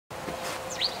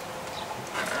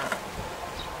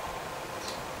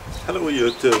Hello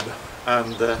YouTube,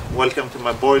 and welcome to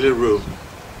my boiler room.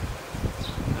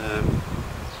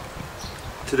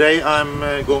 Today I'm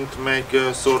going to make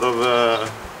a sort of a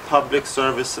public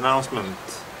service announcement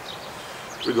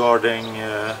regarding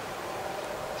the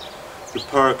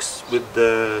perks with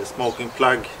the smoking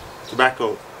plug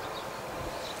tobacco.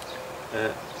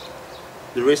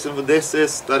 The reason for this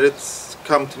is that it's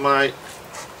come to my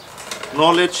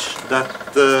knowledge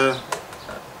that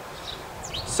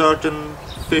certain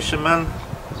fishermen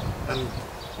and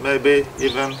maybe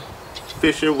even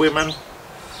fisherwomen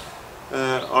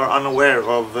are unaware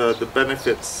of the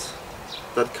benefits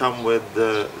that come with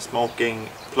smoking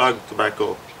plug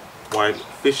tobacco while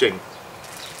fishing.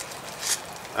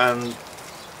 And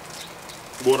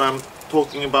what I'm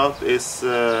talking about is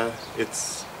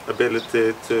its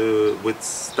ability to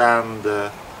withstand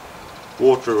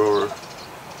water or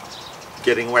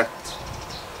getting wet.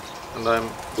 And I'm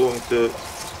going to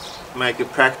make a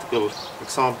practical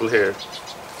example here.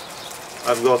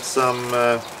 I've got some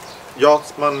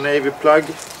Yachtsman Navy plug,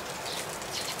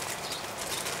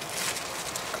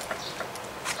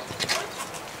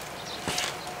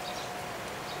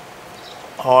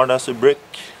 hard as a brick,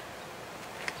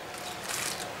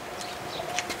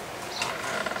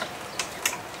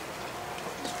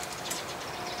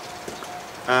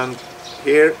 and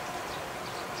here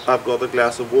I've got a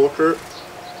glass of water.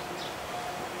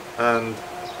 And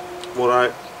what I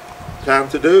plan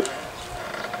to do,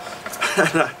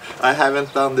 I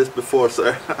haven't done this before,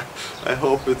 so I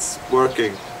hope it's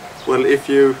working. Well, if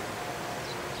it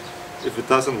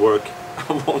doesn't work,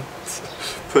 I won't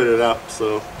put it up.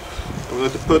 So I'm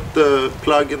going to put the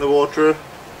plug in the water,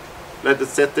 let it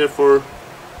sit there for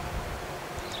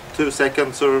 2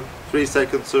 seconds or 3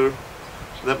 seconds, or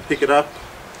then pick it up,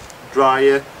 dry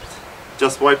it,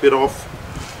 just wipe it off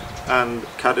and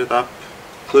cut it up,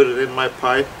 put it in my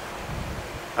pipe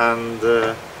and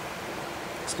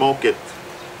smoke it.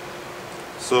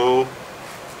 So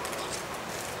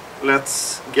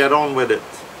let's get on with it.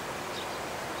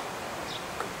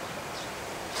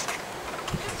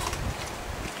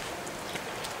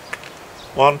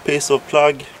 One piece of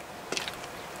plug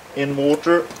in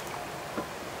water,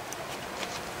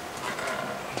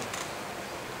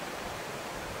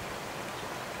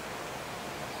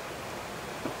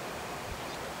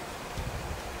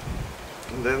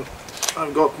 and then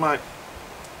I've got my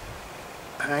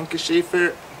handkerchief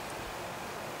here.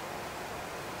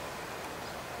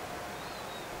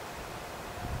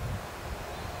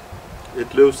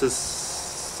 It loses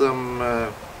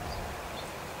some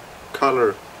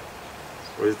color,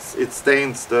 or it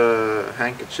stains the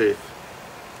handkerchief,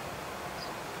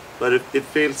 but it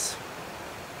feels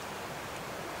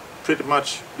pretty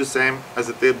much the same as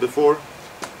it did before.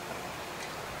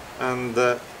 And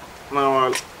now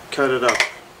I'll cut it up.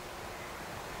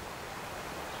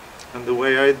 And the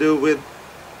way I do with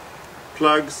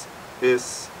plugs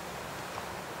is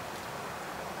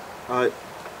I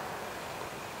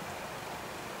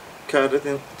cut it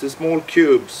into small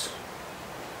cubes.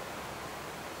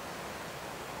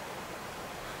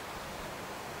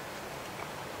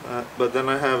 But then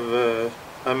I have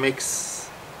a mix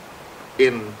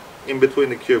in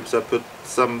between the cubes. I put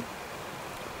some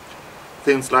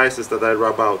thin slices that I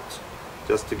rub out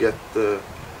just to get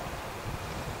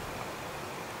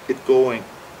it going.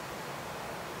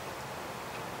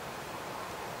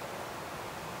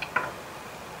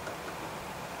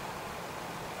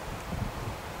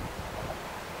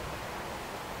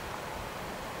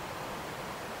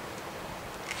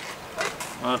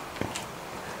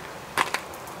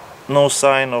 No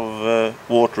sign of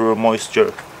water or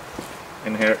moisture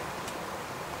in here.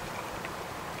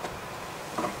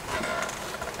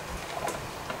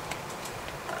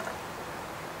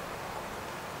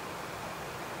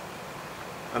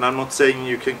 And I'm not saying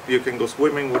you can go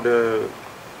swimming with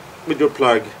your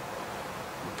plug,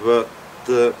 but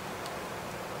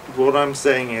what I'm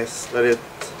saying is that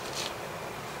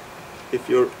if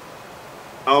you're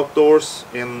outdoors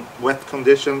in wet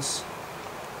conditions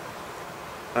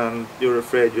and you're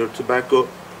afraid your tobacco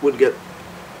would get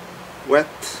wet,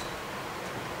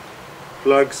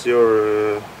 plugs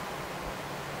your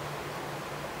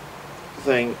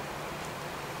thing.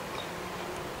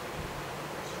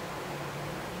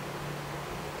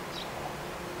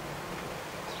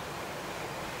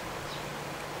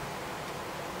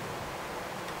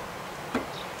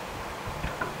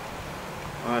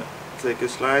 I take a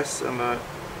slice and I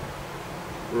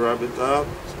rub it out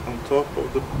on top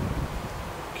of the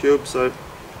cubes I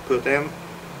put in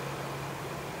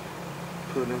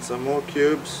some more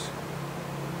cubes.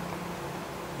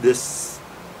 This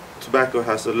tobacco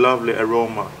has a lovely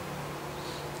aroma.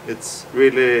 It's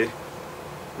really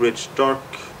rich dark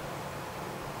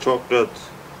chocolate,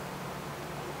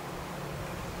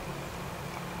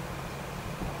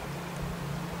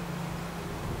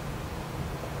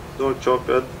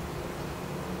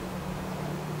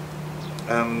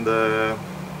 and a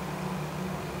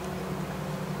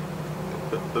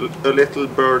little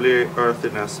burly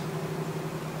earthiness,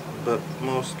 but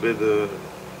mostly the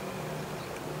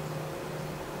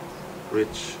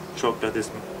rich chocolatey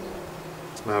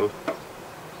smell.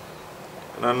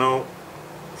 And I know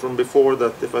from before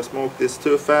that if I smoke this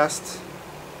too fast,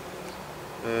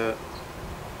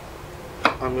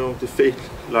 I'm going to feel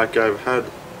like I've had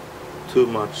too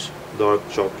much dark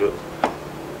chocolate.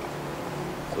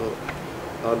 So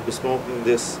I'll be smoking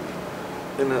this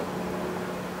in a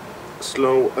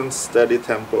slow and steady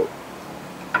tempo.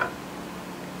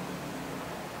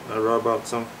 I rub out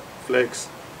some flakes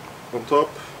on top.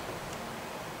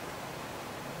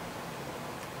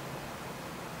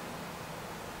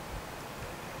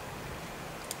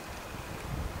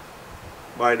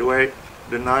 By the way,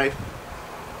 the knife,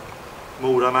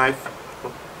 Mora knife,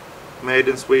 made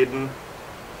in Sweden,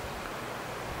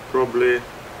 probably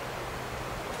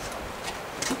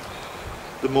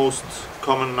the most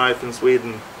common knife in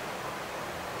Sweden,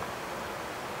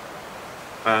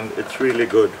 and it's really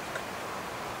good.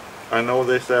 I know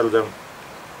they sell them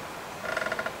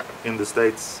in the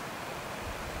States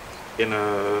in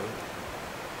a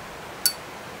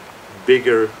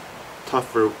bigger,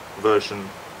 tougher version.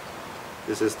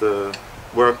 This is the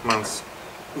workman's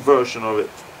version of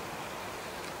it.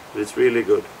 But it's really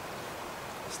good.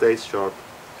 Stays sharp.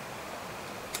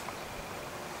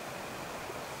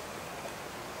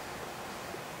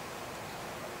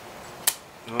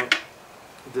 No,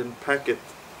 didn't pack it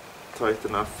tight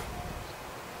enough.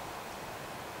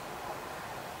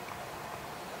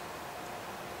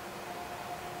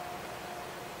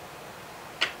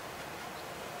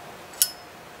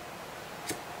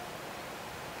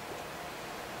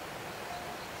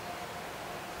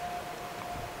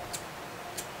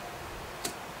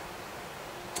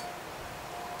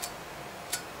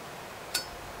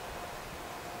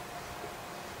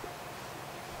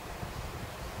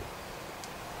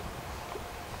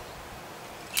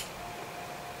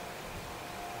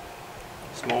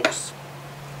 Smokes.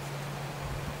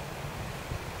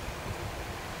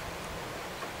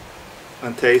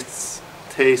 And tastes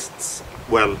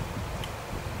well.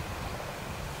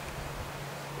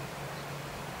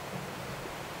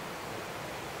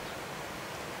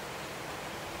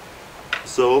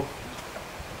 So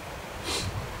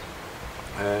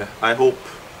I hope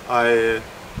I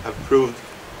have proved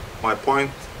my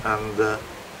point, and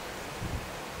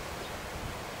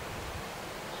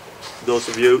those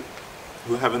of you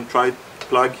who haven't tried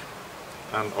plug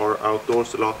and are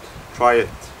outdoors a lot, try it.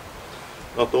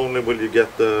 Not only will you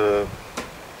get the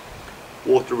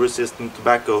water resistant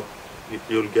tobacco,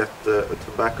 you'll get a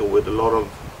tobacco with a lot of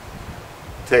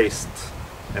taste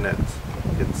in it.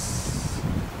 It's,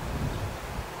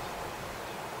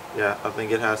 yeah, I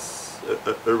think it has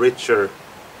a richer,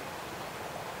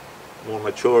 more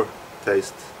mature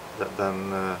taste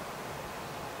than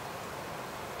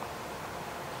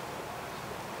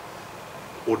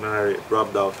ordinary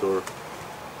rubbed out or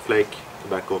flake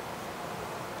tobacco.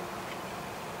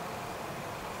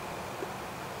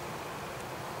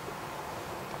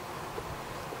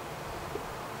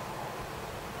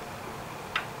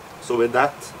 So with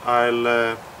that,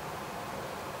 I'll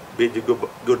bid you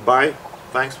goodbye.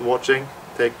 Thanks for watching,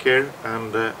 take care,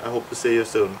 and I hope to see you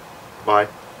soon. Bye.